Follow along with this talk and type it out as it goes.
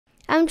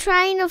I'm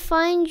trying to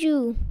find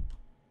you.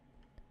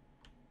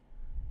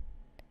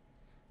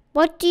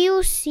 What do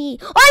you see?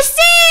 Oh, I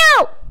see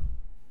you!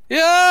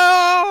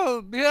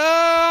 Help!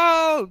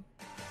 Help!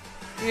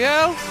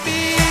 Help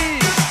me!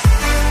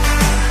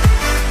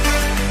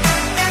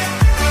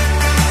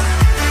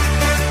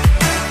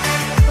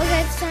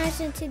 Okay, it's time,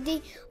 and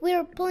today we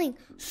are playing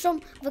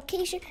some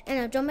vacation, and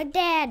I joined my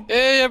dad.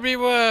 Hey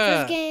everyone!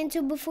 Let's get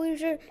into before you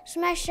start.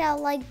 Smash that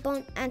like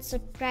button and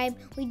subscribe.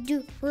 We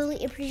do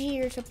really appreciate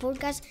your support,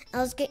 guys.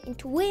 And let's get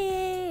into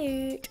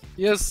it.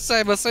 Yes,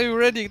 Cybus, are you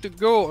ready to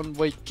go on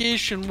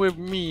vacation with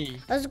me?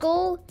 Let's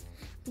go.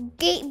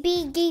 Gate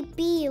B, Gate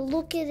B.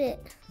 Look at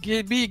it.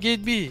 Gate B,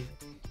 Gate B.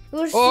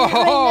 We're sitting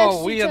right next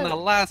to we each in the other.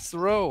 last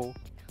row.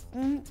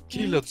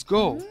 Okay, let's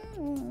go.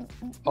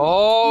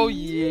 Oh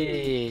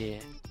yeah.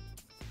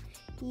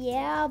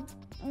 Yeah.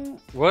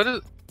 What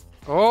is?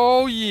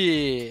 Oh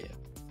yeah.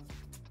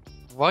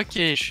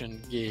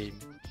 Vacation game.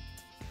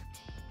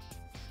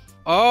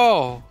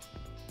 Oh.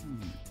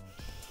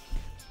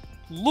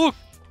 Look,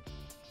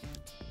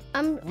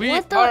 we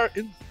What the? are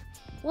in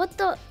What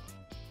the?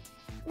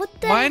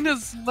 What the?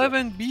 minus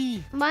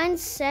 11B.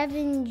 Mine's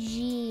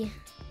 7G.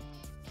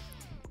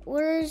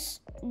 Where's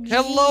G?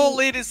 Hello,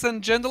 ladies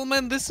and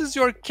gentlemen. This is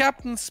your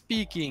captain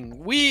speaking.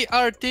 We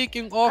are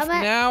taking off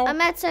now. I'm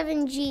at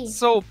 7G.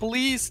 So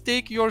please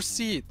take your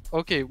seat.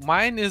 Okay,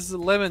 mine is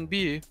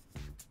 11B.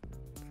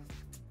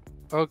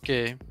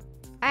 Okay.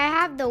 I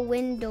have the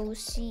window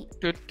seat.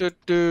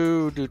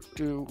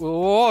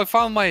 Oh, I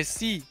found my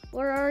seat.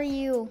 Where are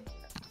you?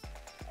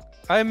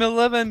 I'm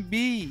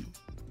 11B.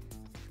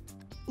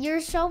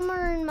 You're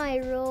somewhere in my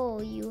row.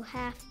 You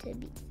have to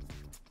be.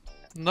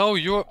 No,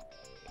 you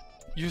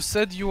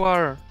said you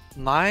are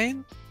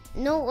 9?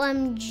 No,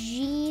 I'm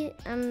G.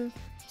 I'm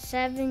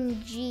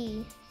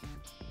 7G.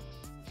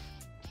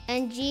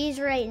 And G's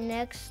right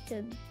next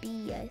to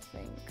B, I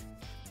think.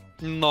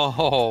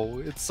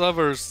 No, it's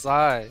other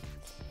side.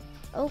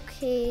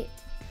 Okay.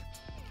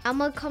 I'm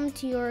gonna come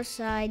to your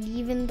side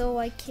even though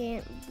I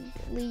can't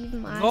leave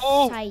my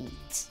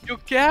sight. You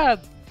can't.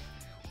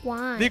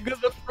 Why? They're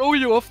gonna throw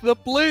you off the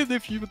plane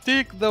if you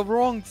take the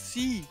wrong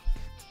seat.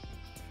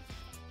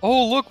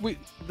 Oh look,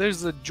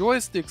 there's a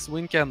joysticks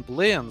we can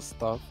play and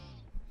stuff.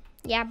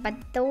 Yeah, but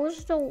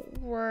those don't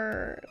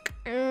work.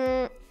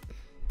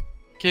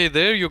 Okay,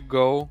 there you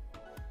go.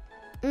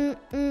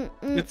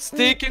 It's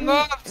taking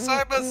off,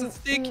 Cybus, it's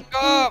taking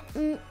off.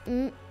 Good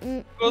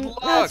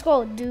luck. Let's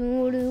go.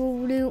 Do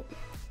do do.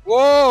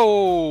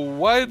 Whoa,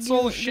 why it's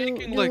all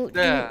shaking like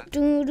that?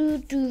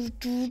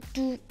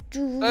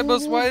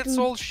 Cybus, why it's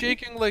all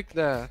shaking like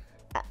that?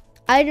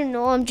 I don't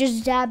know, I'm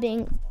just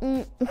dabbing.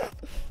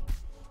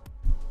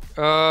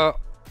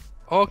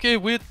 Okay,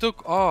 we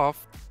took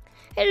off.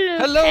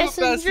 Hello,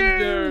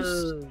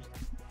 Passengers.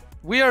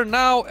 We are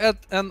now at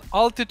an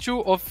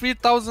altitude of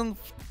 35,000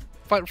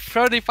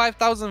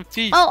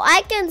 feet. Oh,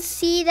 I can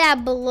see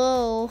that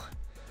below.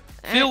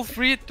 Feel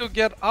free to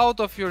get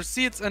out of your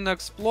seats and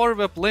explore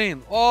the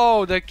plane.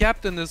 Oh, the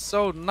captain is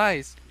so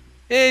nice.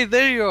 Hey,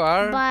 there you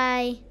are.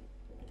 Bye.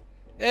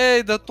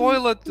 Hey, the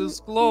toilet is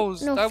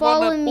closed. No,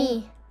 follow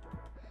me.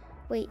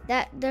 Wait,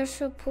 there's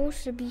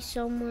supposed to be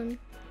someone.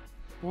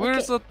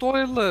 Where's the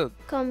toilet?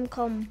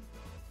 Come.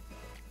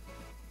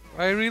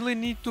 I really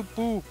need to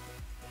poop.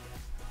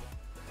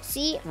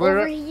 See, Where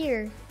over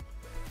here.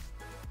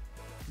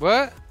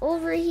 What?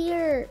 Over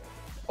here.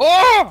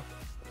 Oh!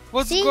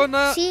 What's See,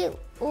 gonna... see,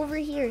 over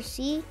here,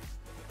 see?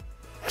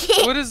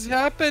 What is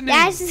happening?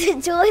 That's the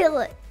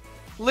toilet.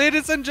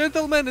 Ladies and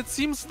gentlemen, it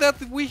seems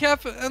that we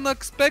have an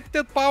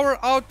unexpected power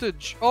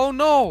outage. Oh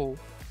no!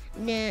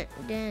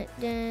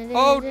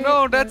 Oh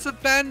no, that's a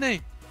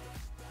panic!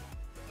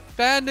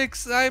 Panic,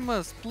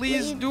 Simus.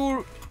 Please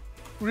do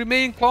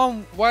remain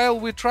calm while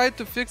we try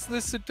to fix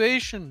this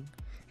situation.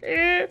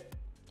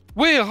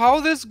 Wait, how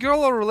this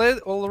girl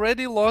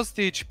already lost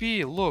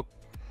HP? Look.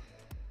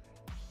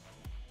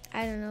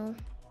 I don't know.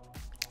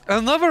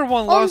 Another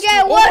one lost.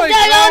 Okay, what's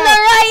that on the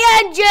right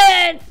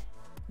engine?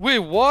 Wait,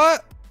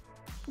 what?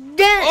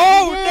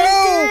 Oh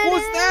no!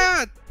 Who's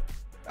that?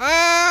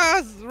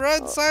 Ah!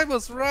 Run,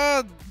 Simus,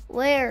 run!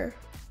 Where?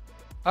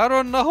 I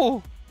don't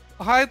know.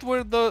 Hide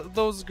where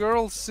those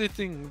girls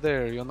sitting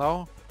there, you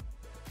know?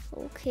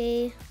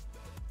 Okay.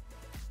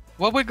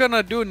 What we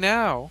gonna do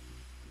now?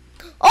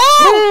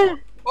 Oh!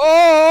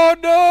 Oh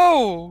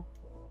no!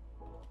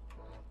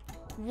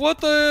 What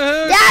the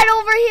heck? Dad,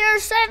 over here,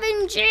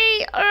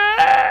 7G!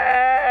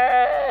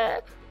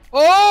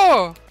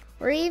 Oh!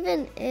 Where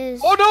even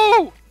is... Oh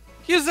no!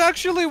 He's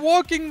actually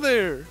walking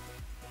there!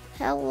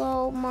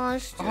 Hello,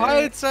 monster.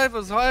 Hide,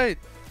 Cybus, hide!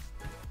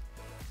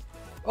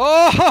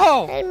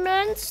 Oh! Hey,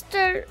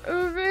 monster,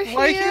 over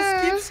Why here.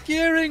 he keeps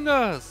scaring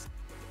us?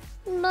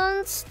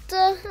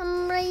 Monster,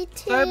 I'm right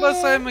here.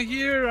 Cybus,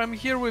 I'm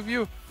here with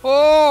you.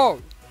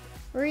 Oh!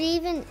 Where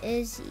even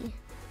is he?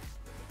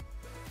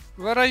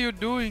 What are you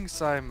doing,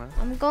 Simon?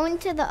 I'm going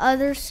to the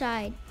other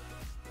side.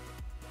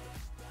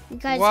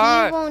 Because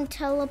Why? he won't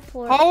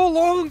teleport. How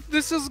long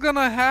this is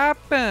gonna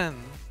happen?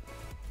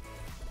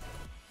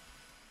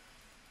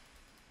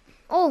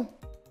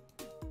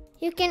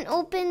 You can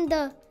open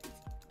the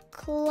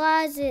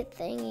closet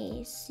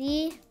thingy.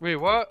 See? Wait,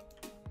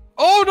 what?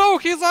 Oh no,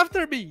 he's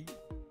after me.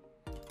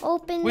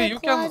 Open Wait, the you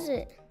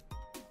closet.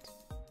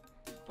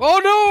 Oh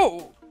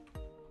no!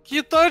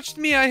 He touched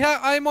me.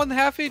 I'm on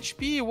half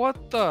HP.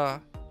 What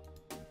the?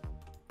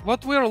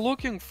 What we're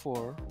looking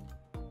for?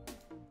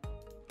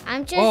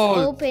 I'm just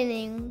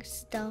opening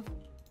stuff.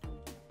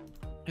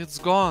 It's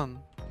gone.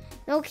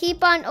 No,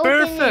 keep on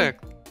opening.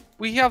 Perfect.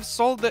 We have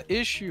solved the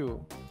issue.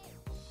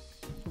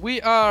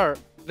 We are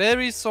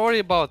very sorry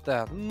about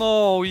that.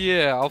 No,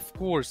 yeah, of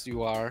course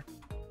you are.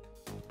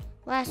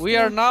 We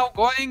are now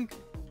going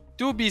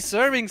to be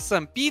serving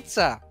some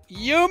pizza.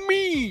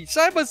 Yummy!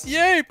 Cybus,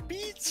 yay!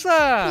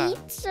 Pizza!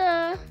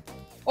 Pizza!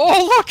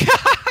 Oh, look!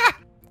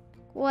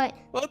 What?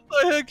 What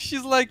the heck?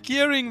 She's like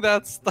carrying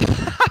that stuff.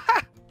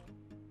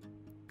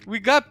 We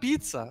got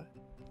pizza.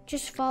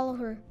 Just follow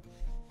her.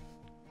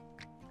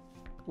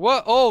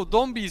 What? Oh,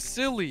 don't be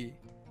silly.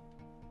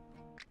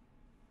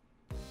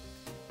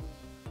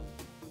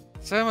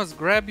 Samus,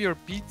 grab your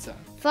pizza.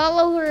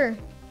 Follow her.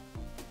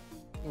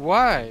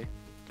 Why?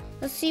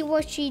 Let's see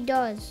what she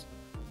does.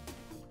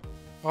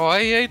 Oh, I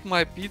ate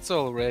my pizza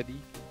already.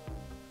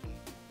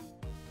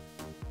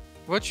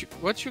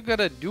 What you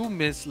gotta do,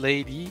 Miss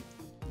Lady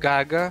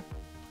Gaga?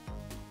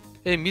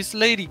 Hey, Miss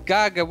Lady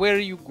Gaga, where are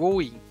you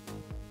going?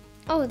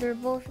 Oh, they're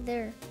both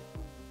there.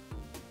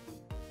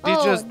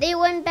 They they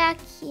went back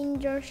in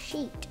their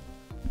sheet.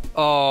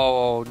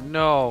 Oh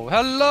no!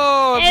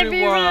 Hello,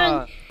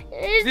 everyone.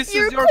 This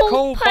is your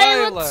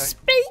co-pilot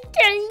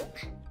speaking.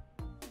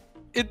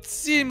 It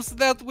seems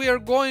that we are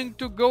going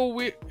to go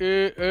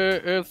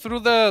through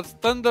the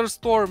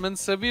thunderstorm and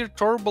severe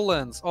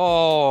turbulence.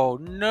 Oh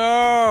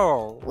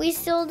no! We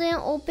still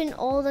didn't open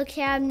all the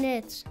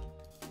cabinets.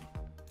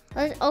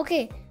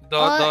 Okay.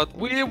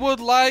 We would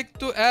like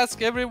to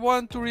ask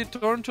everyone to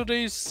return to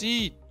their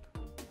seat.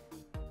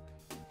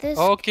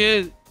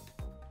 Okay.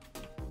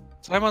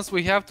 Simons,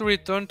 we have to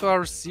return to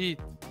our seat.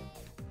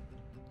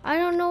 I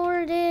don't know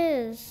where it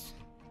is.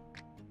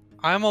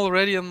 I'm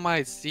already on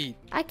my seat.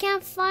 I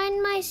can't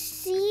find my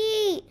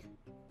seat.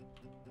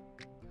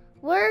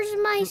 Where's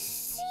my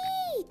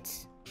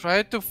seat?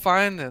 Try to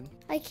find it.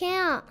 I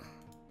can't.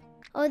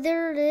 Oh,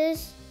 there it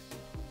is.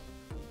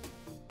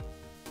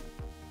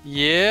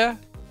 Yeah?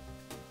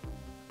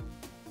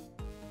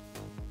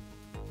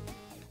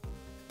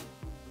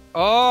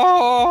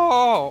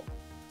 Oh!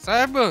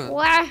 Simon!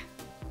 What?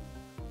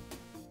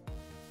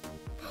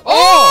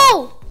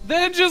 Oh! The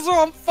engine's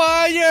on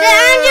fire! The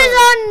engine's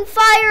on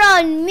fire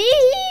on me!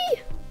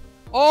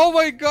 Oh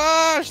my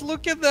gosh,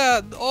 look at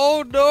that!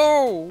 Oh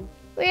no!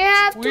 We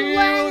have to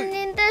land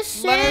in the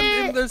sea!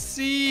 Land in the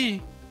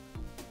sea!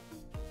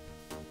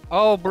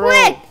 Oh bro!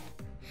 Quick!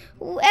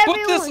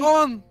 Put this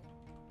on!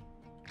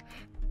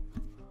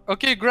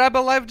 Okay, grab a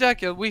life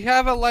jacket. We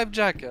have a life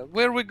jacket.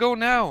 Where we go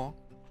now?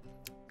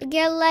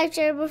 Get a life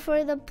jacket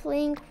before the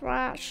plane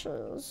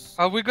crashes.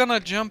 Are we gonna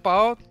jump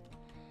out?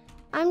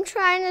 I'm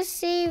trying to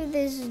save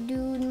this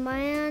dude,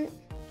 man.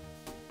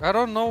 I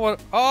don't know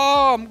what.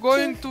 Oh, I'm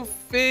going to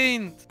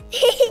faint.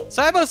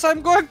 Cybus,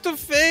 I'm going to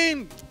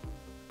faint.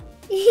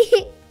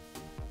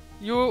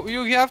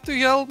 You have to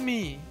help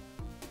me.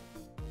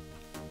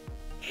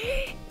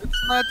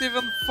 It's not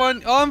even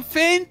fun. Oh, I'm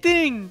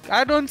fainting.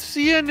 I don't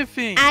see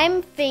anything.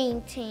 I'm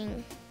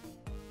fainting.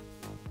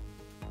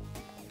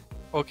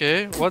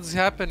 Okay, what's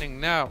happening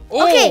now?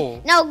 Oh!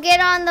 Okay, now get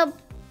on the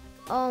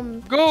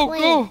Go,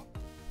 plane. go.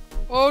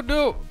 Oh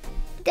no.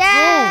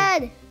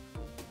 Dad! No.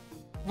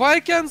 Why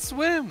can't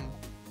swim?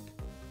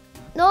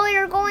 No,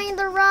 you're going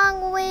the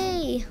wrong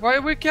way. Why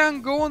we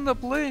can't go on the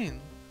plane?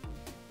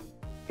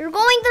 You're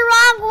going the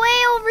wrong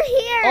way over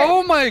here.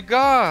 Oh my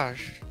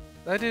gosh.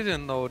 I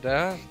didn't know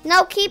that.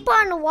 Now keep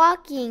on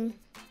walking.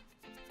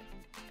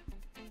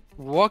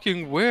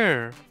 Walking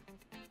where?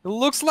 It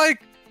looks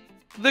like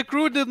the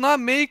crew did not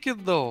make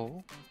it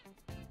though.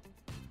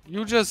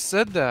 You just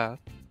said that.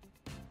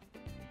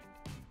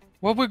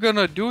 What we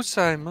gonna do,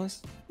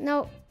 Simus?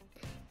 No.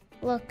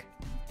 Look.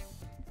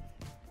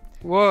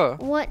 What?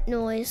 What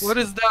noise? What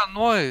is that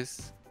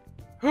noise?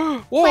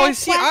 Oh, Quack, I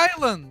see quack.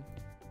 island.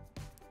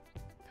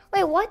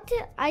 Wait, what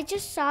did I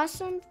just saw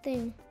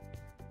something?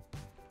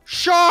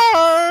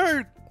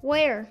 Shark!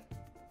 Where?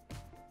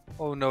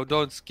 Oh no,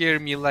 don't scare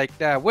me like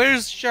that.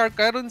 Where's shark?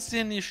 I don't see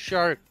any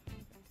shark.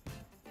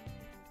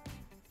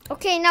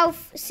 Okay, now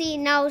see,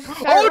 now start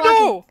Oh walking.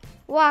 no!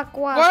 Walk,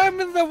 walk. Why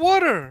I'm in the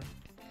water?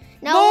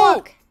 Now No!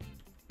 walk.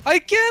 I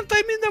can't,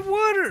 I'm in the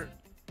water.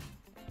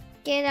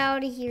 Get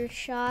out of here,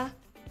 Shark.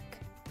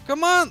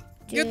 Come on,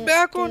 get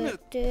back on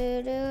it.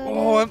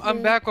 Oh,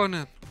 I'm back on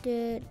it.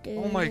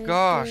 Oh my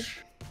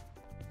gosh.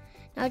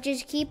 Now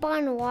just keep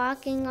on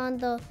walking on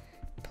the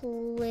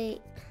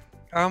plate.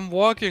 I'm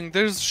walking.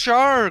 There's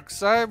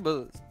sharks.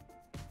 Look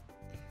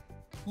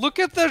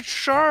at that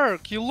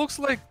shark. He looks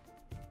like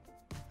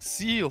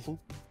seal.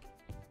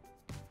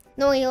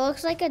 No, he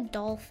looks like a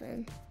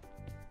dolphin.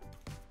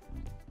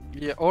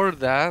 Yeah, or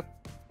that.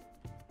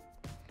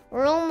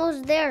 We're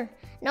almost there.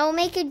 Now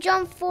make a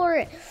jump for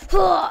it.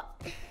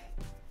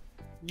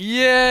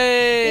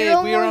 Yay!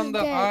 You're We're on almost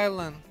the dead.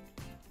 island.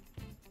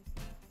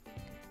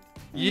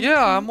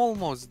 Yeah, I'm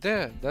almost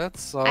dead. That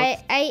sucks.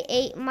 I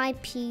ate my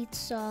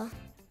pizza.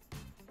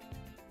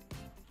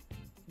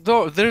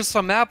 Though there's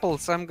some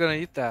apples, I'm gonna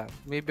eat that.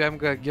 Maybe I'm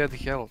gonna get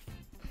health.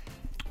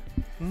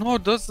 No,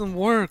 it doesn't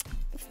work.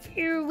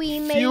 Here we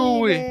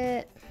Phew. made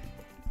it.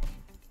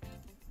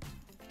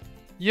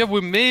 Yeah,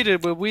 we made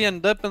it, but we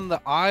end up in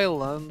the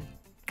island.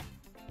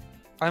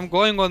 I'm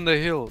going on the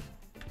hill.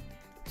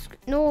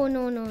 No.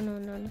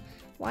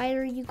 Why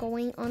are you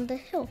going on the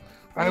hill?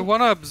 I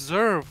wanna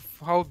observe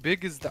how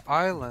big is the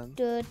island.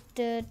 The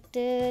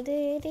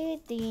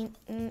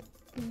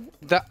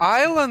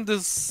island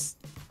is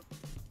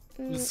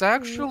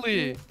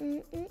actually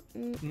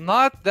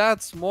not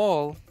that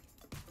small.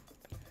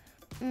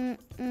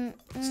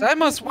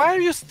 Simus, why are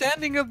you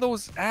standing at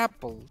those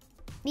apples?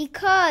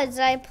 Because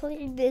I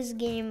played this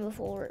game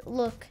before.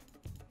 Look.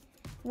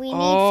 We need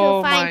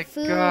Oh to find my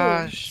food.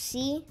 gosh.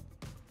 See?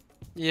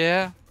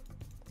 Yeah.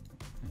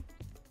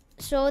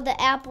 So the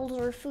apples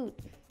are food.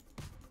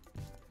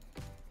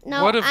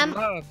 No, What if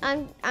not?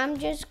 I'm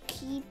just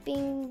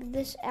keeping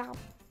this apple.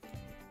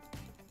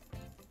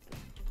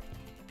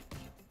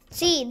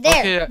 See,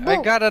 there. Okay,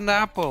 I got an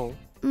apple.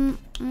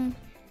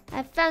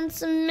 I found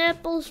some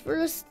apples for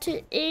us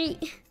to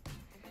eat.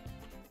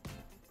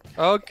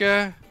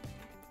 Okay.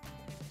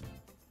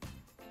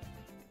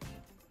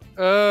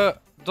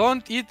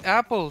 Don't eat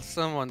apples,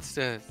 someone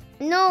says.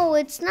 No,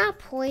 it's not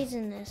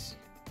poisonous.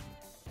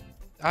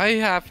 I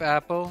have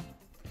apple.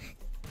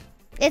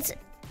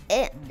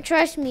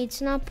 Trust me,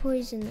 it's not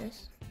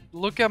poisonous.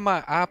 Look at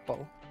my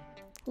apple.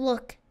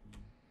 Look,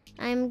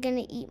 I'm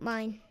gonna eat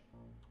mine.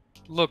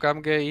 Look,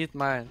 I'm gonna eat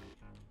mine.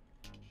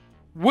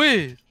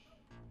 Wait!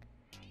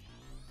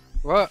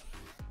 What?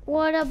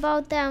 What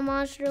about that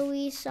monster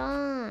we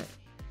saw?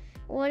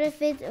 What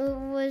if it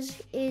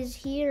is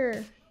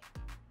here?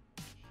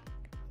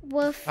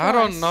 With I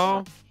don't us?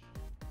 know.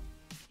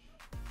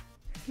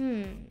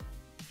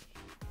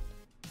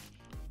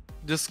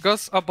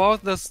 Discuss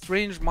about the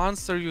strange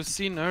monster you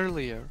seen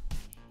earlier.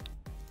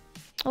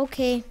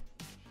 Okay.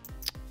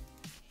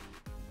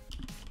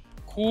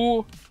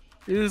 Who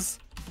is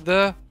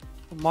the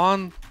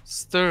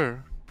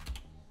monster?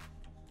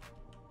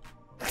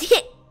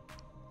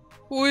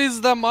 Who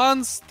is the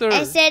monster?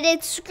 I said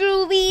it's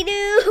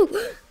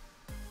Scooby-Doo.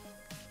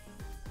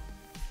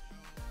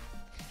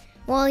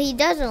 Well, he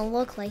doesn't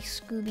look like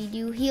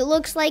Scooby-Doo. He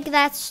looks like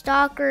that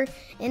stalker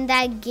in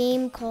that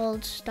game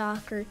called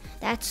Stalker.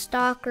 That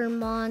stalker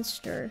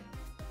monster.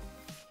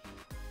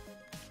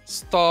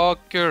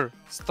 Stalker.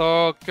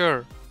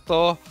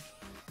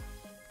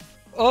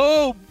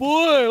 Oh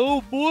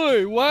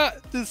boy,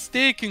 what is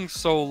taking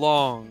so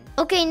long?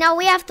 Okay, now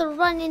we have to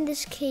run in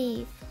this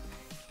cave.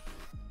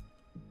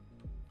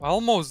 I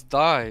almost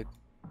died.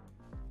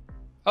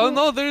 Oh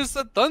no, there's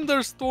a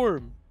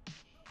thunderstorm.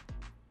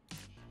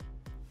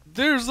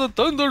 There's a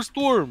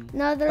thunderstorm.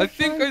 I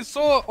think I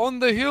saw on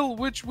the hill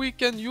which we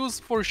can use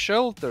for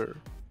shelter.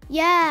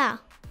 Yeah,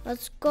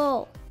 let's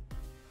go.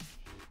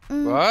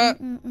 What?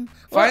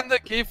 Find the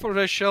cave for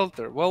a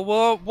shelter. Well,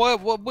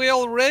 we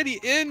already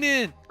in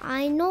it.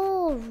 I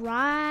know,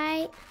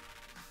 right?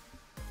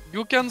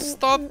 You can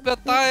stop the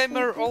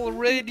timer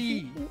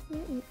already.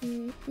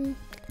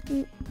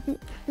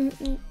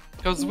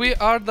 Because we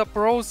are the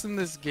pros in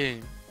this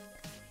game.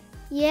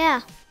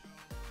 Yeah.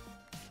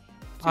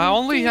 I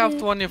only have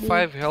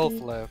 25 health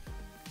left.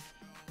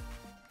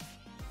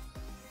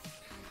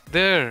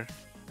 There.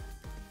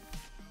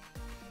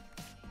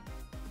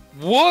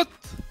 What?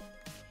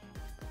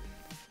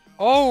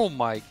 Oh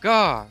my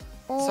god.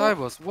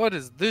 Cybus, what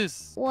is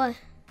this? What?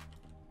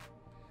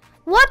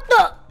 What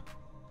the?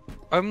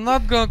 I'm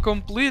not gonna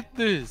complete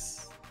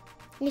this.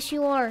 Yes,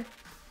 you are.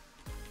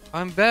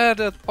 I'm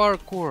bad at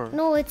parkour.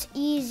 No, it's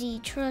easy.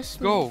 Trust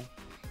me. Go.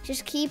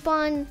 Just keep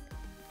on.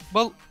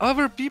 But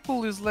other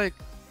people is like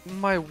in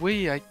my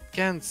way. I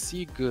can't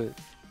see good.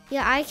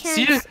 Yeah, I can't.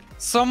 See,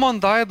 someone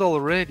died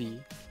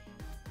already.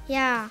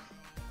 Yeah.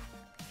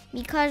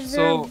 Because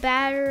they're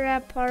better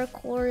at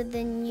parkour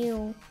than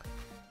you.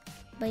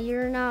 But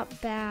you're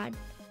not bad.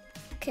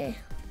 Okay.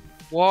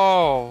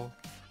 Wow.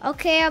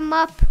 Okay, I'm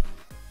up.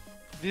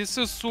 This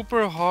is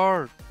super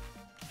hard.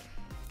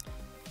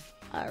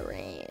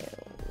 Alright.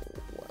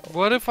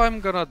 What if I'm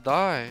gonna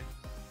die?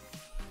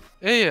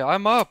 Hey,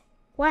 I'm up.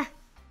 What?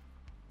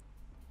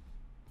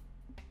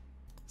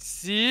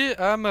 See,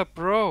 I'm a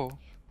pro.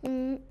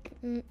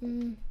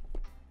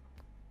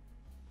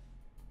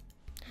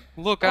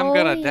 Look, I'm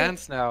gonna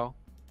dance now.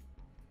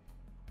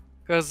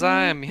 Cause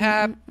I'm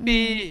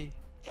happy.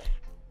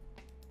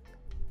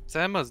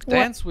 Samus,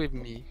 dance with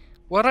me.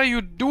 What are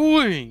you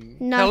doing?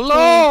 Nothing.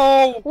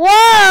 Hello?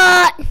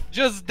 What?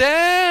 Just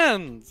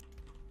dance.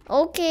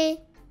 Okay.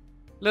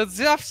 Let's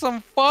have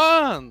some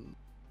fun.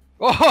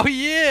 Oh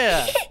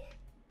yeah.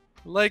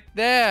 Like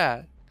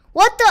that.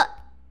 What the?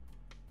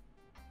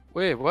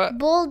 Wait, what?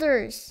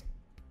 Boulders.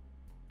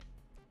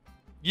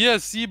 Yeah,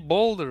 see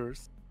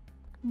boulders.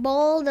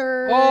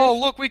 Boulders. Oh,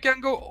 look, we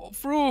can go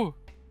through.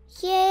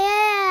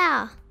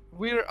 Yeah.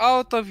 We're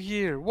out of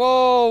here.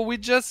 Whoa, we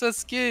just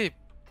escaped.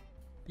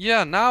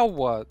 Yeah, now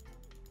what?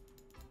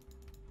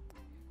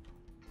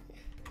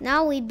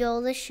 Now we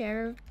build a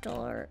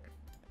shelter.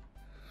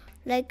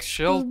 Like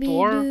Shelter?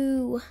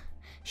 Scooby-Doo.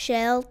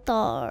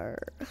 Shelter.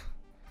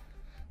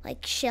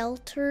 Like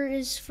shelter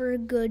is for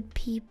good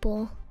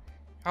people.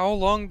 How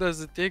long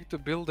does it take to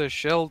build a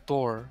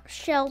shelter?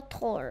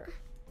 Shelter.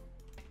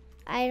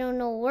 I don't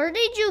know. Where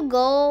did you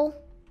go?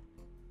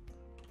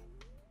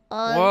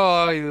 Why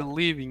are you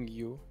leaving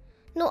you?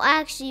 No,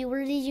 actually,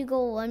 where did you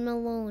go? I'm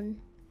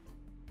alone.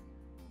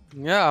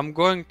 Yeah, I'm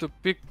going to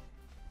pick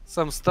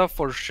some stuff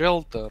for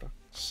shelter.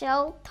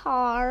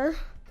 Shelter.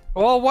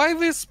 Well, why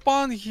we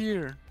spawn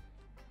here?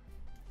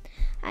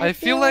 I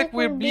feel like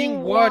we're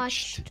being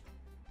watched.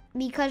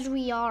 Because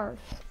we are.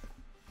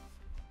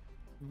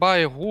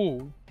 By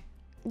who?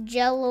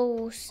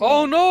 Jello.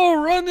 Oh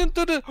no, run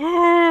into the...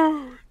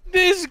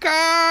 This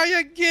guy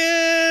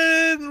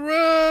again!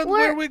 Run!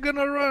 Where are we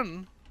gonna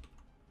run?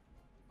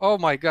 Oh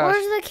my gosh.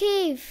 Where's the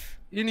cave?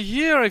 In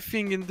here, I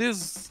think.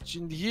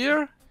 In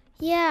here?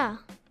 Yeah.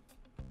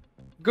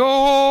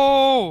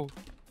 Go!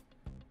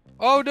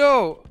 Oh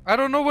no! I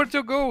don't know where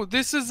to go.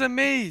 This is a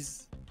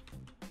maze.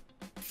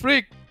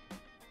 Freak.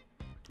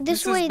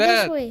 This way,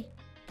 this way.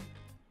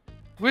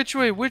 Which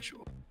way?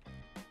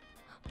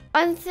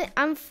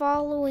 I'm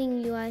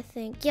following you, I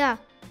think. Yeah.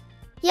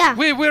 Yeah.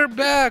 Wait, we're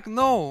back.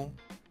 No.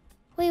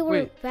 Wait,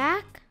 we're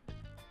back?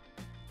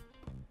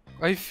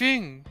 I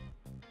think.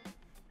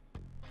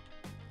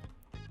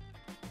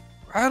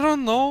 I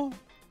don't know.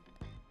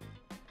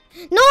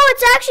 No,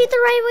 it's actually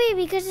the right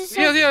way because it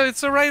says... Yeah,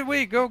 it's the right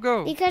way.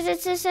 Go. Because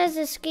it just says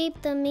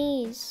escape the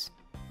maze.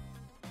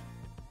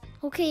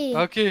 Okay.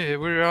 Okay,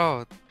 we're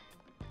out.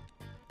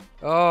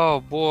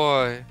 Oh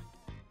boy.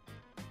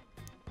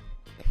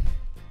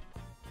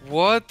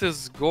 What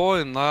is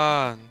going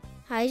on?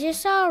 I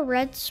just saw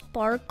red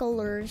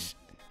sparklers.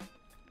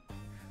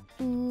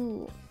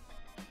 Ooh.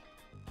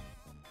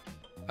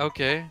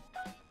 Okay.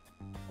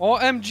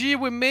 OMG,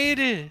 we made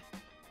it.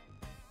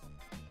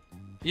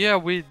 Yeah,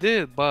 we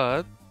did,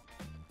 but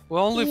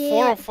only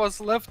 4 of us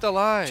left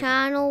alive.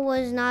 Channel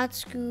was not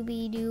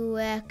Scooby-Doo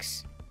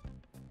X.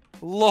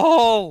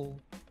 LOL.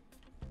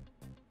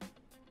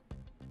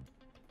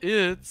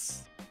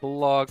 It's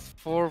blocks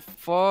for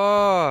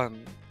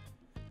fun.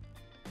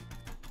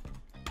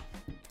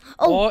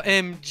 Oh.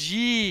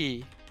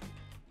 OMG.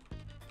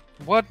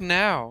 What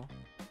now?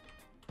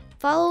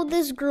 Follow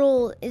this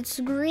girl.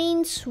 It's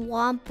green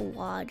swamp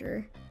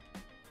water.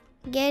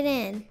 Get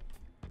in.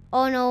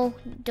 Oh no,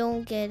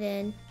 don't get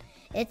in.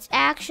 It's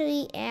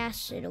actually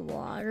acid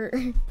water.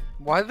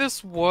 Why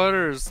this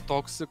water is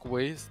toxic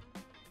waste?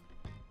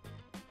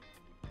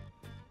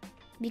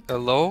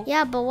 Hello?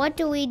 Yeah, but what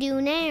do we do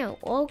now?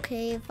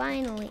 Okay,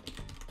 finally.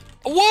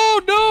 Whoa,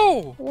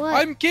 no! What?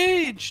 I'm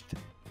caged.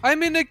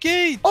 I'm in a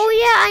cage. Oh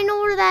yeah, I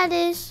know where that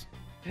is.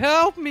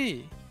 Help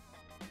me.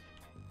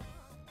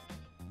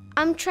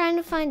 I'm trying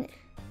to find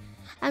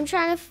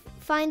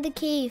the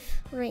cave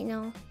right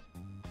now.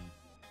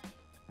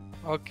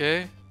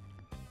 Okay.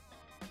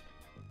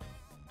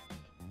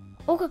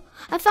 Okay,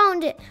 I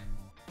found it.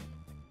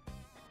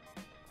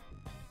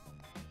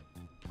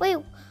 Wait,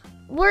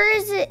 where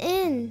is it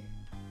in?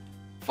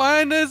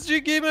 Find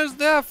SG Gamers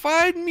there.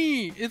 Find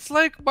me. It's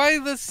like by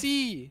the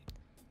sea.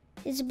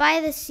 It's by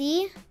the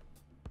sea?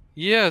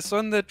 Yes,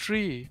 on the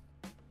tree.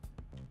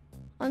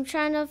 I'm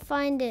trying to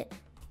find it.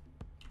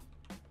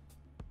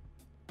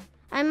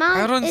 I'm on.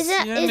 I don't is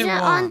see it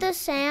on the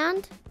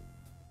sand?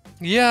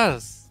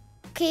 Yes.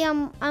 Okay,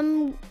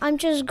 I'm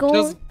just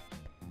going.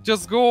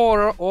 Just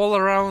go all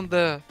around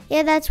the...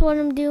 Yeah, that's what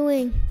I'm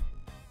doing.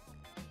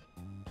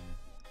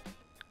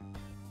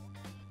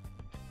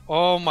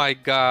 Oh my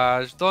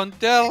gosh, don't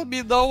tell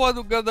me no one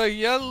gonna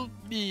help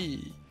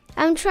me.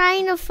 I'm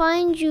trying to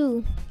find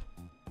you.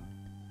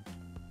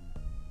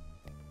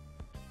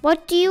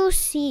 What do you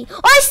see?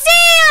 Oh, I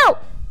see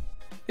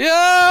you!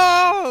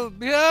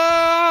 Help!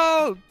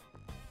 Help!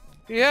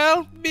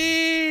 Help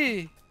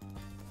me!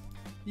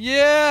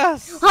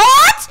 Yes!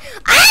 What?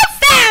 I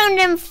found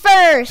him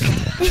first!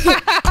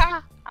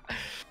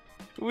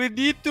 We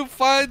need to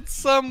find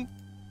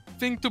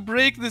something to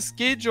break this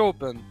cage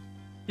open.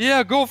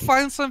 Yeah, go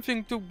find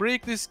something to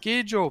break this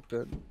cage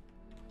open.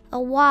 A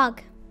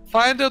log.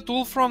 Find a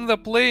tool from the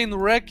plane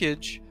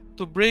wreckage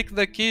to break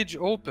the cage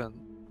open.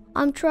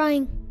 I'm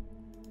trying.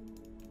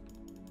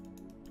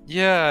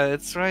 Yeah,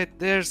 it's right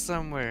there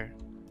somewhere.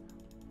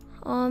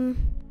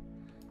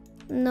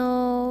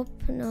 Nope.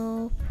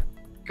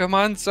 Come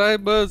on,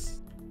 Cybers.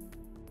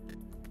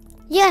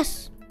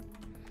 Yes.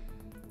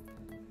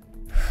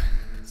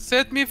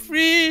 Set me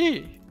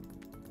free.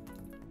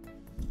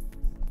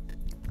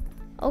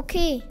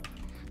 Okay,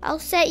 I'll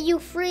set you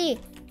free.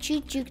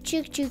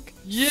 Chook.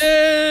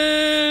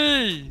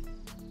 Yay!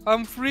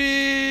 I'm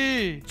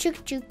free.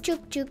 Chook.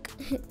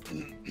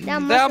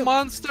 That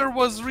monster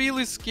was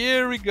really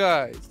scary,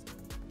 guys.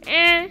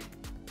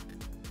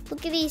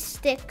 Look at these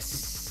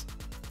sticks.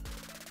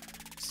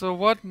 So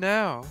what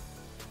now?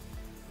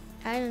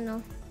 I don't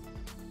know.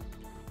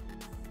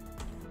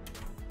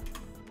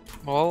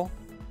 Well,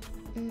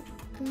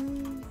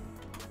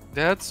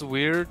 that's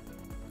weird.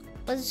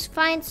 Let's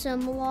find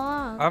some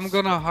logs. I'm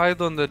gonna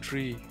hide on the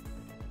tree.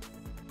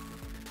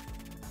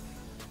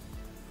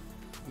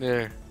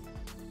 There.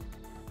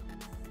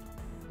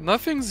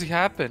 Nothing's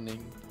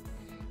happening.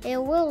 It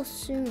will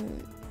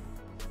soon.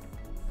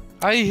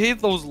 I hate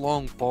those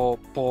long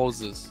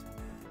pauses.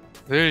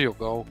 There you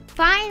go.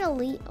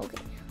 Finally,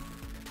 okay.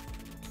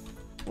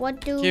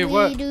 What do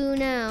we do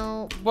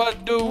now?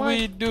 What do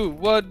we do?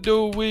 What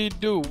do we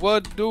do?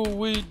 What do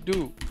we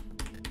do?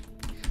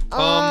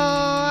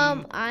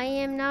 I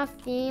am not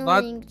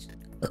feeling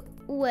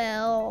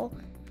well.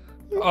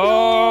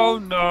 Oh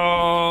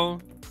no.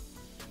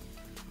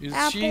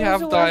 Does she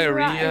have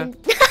diarrhea?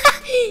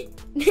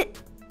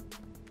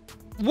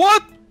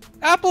 What?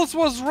 Apples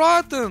was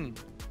rotten.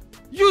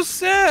 You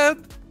said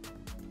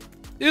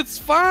it's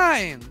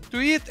fine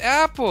to eat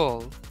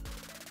apple.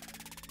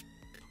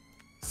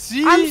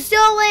 See? I'm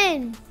still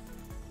in.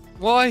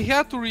 Well, I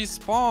had to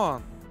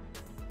respawn.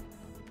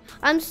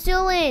 I'm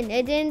still in.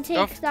 It didn't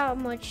take that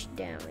much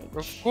damage.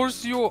 Of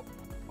course you...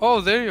 Oh,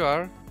 there you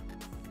are.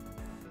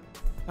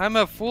 I'm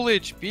at full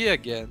HP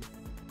again.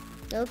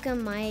 Look at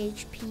my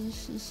HP.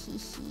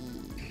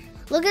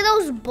 Look at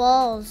those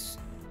balls.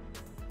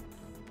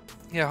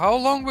 Yeah, how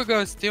long we're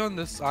gonna stay on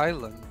this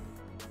island?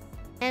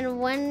 And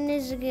when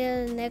is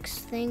the next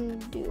thing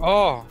due?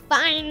 Oh.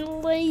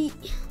 Finally.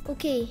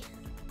 Okay.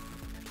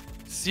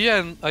 See,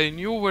 I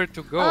knew where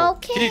to go.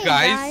 Okay, hey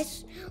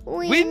guys.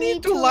 We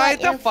need to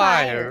light a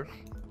fire.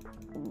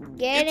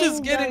 It is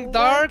getting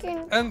dark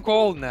and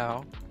cold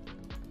now.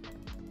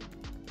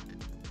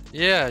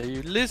 Yeah,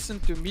 you listen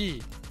to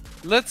me.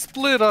 Let's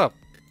split up.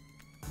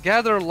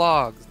 Gather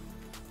logs.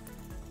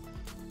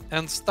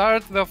 And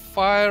start the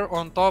fire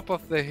on top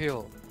of the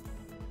hill.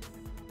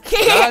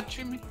 Got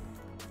you?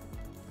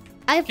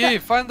 Okay,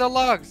 find the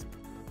logs.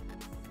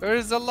 Where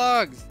is the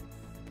logs?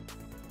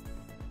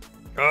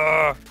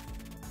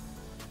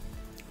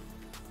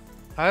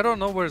 I don't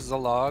know where's the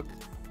log.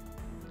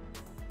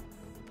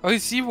 Oh, I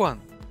see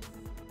one.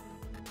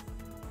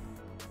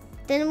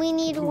 Then we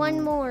need one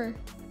more.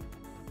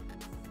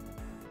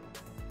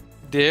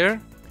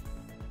 There?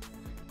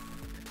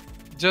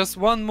 Just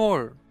one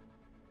more.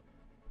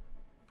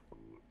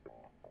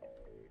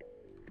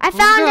 I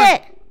found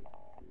it!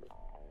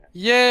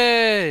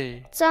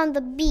 Yay! It's on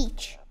the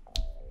beach.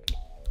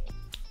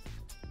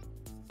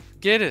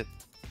 Get it.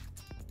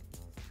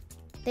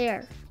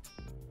 There.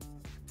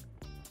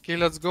 Okay,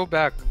 let's go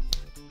back.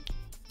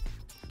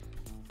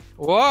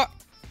 What?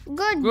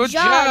 Good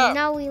job.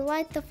 Now we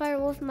light the fire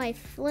with my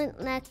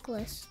flint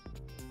necklace.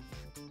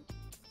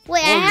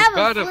 Wait, I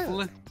have a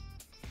flint.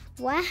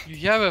 What?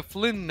 You have a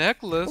flint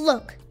necklace?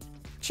 Look.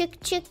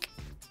 Chick.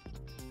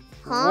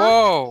 Huh?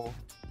 Whoa.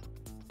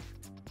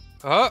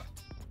 Huh?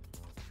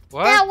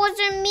 What? That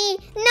wasn't me.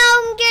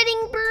 Now I'm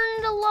getting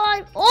burned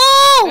alive.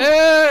 Oh!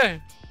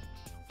 Hey!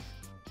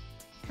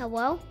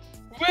 Hello?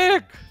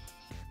 Quick!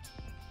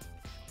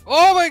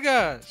 Oh my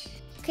gosh!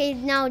 Okay,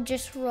 now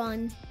just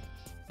run.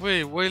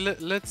 Wait,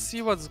 let's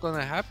see what's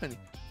gonna happen.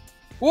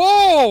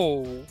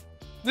 Whoa!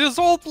 This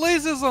whole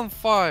place is on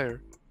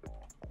fire.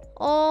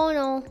 Oh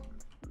no.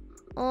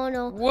 Oh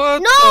no.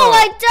 What? No,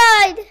 I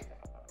died!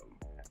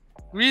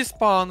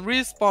 Respawn.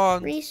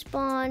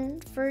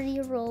 Respawn 30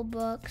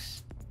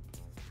 Robux.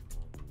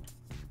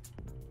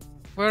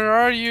 Where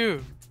are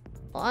you?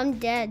 Oh, I'm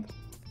dead.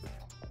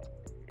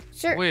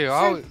 Wait,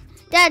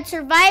 Dad,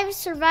 survive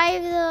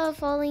the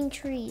falling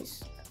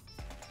trees.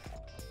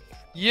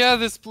 Yeah,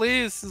 this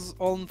place is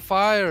on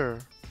fire.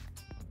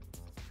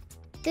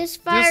 This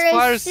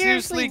fire is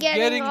seriously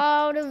getting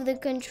out of the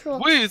control.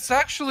 Wait, it's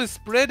actually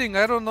spreading.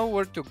 I don't know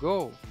where to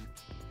go.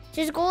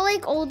 Just go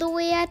like all the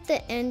way at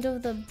the end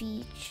of the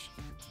beach.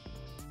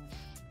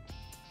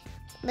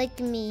 Like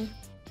me.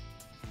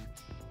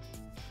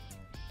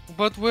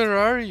 But where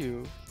are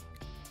you?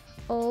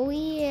 Oh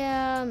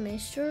yeah,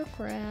 Mr.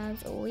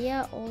 Krabs. Oh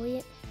yeah.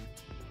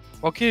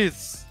 Okay,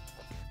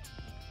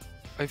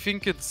 I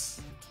think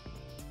it's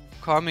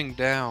calming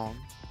down.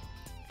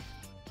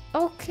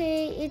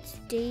 Okay, it's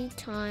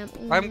daytime.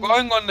 I'm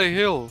going on the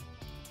hill.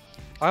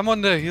 I'm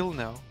on the hill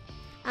now.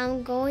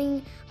 I'm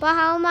going, but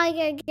how am I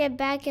gonna get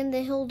back in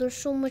the hill? There's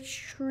so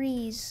much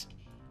trees.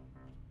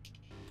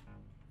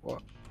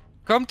 What?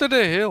 Come to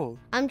the hill.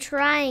 I'm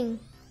trying.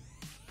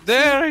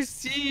 There, I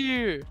see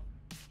you.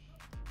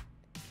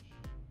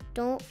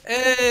 Don't.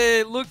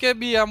 Hey, look at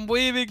me. I'm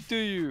waving to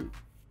you.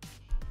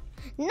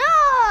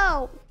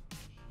 No!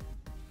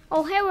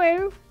 Oh, hey,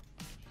 where?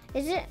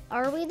 Is it?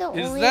 Are we the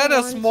only ones? Is that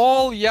a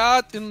small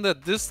yacht in the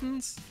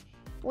distance?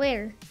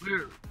 Where?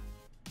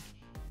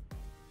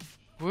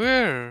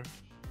 Where?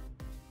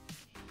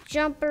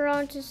 Jump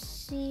around to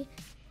see.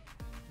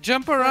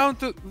 Jump around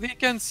to. They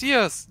can see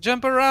us.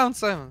 Jump around,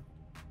 Simon.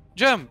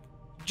 Jump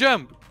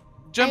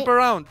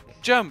around.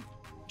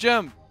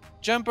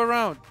 Jump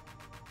around.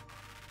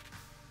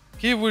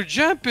 Okay, we're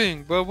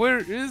jumping, but where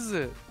is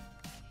it?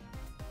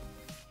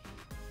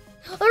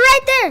 Oh, right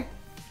there!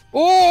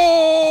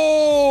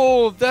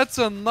 Oh, that's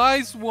a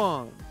nice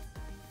one.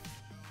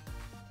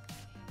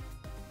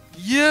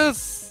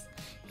 Yes!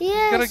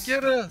 Yes. Gotta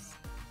get us.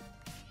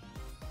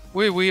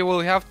 We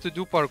will have to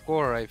do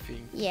parkour, I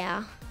think.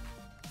 Yeah.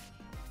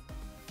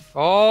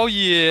 Oh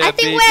yeah, I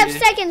think baby. we have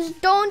seconds.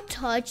 Don't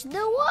touch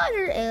the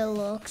water. It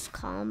looks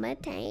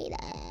contaminated.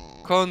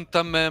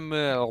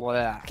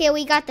 Okay,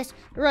 we got this.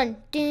 Run.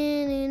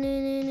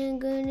 Gonna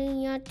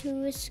have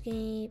to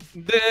escape.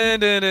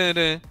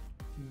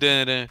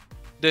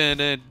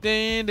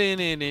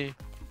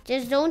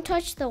 Just don't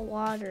touch the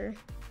water.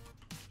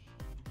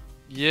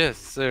 Yes,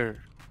 sir.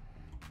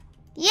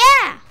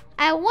 Yeah,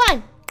 I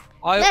won.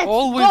 I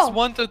always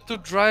wanted to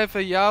drive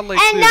a yacht like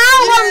and this.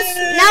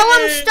 now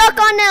I'm stuck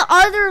on the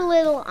other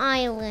little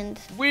island.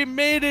 We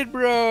made it,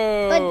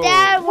 bro. But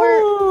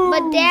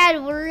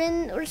Dad,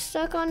 we're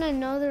stuck on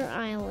another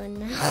island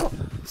now.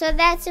 So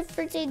that's it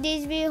for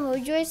today's video. Hope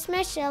you enjoyed.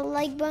 Smash that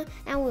like button,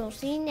 and we'll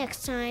see you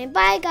next time.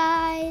 Bye,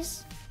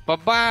 guys.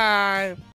 Bye-bye.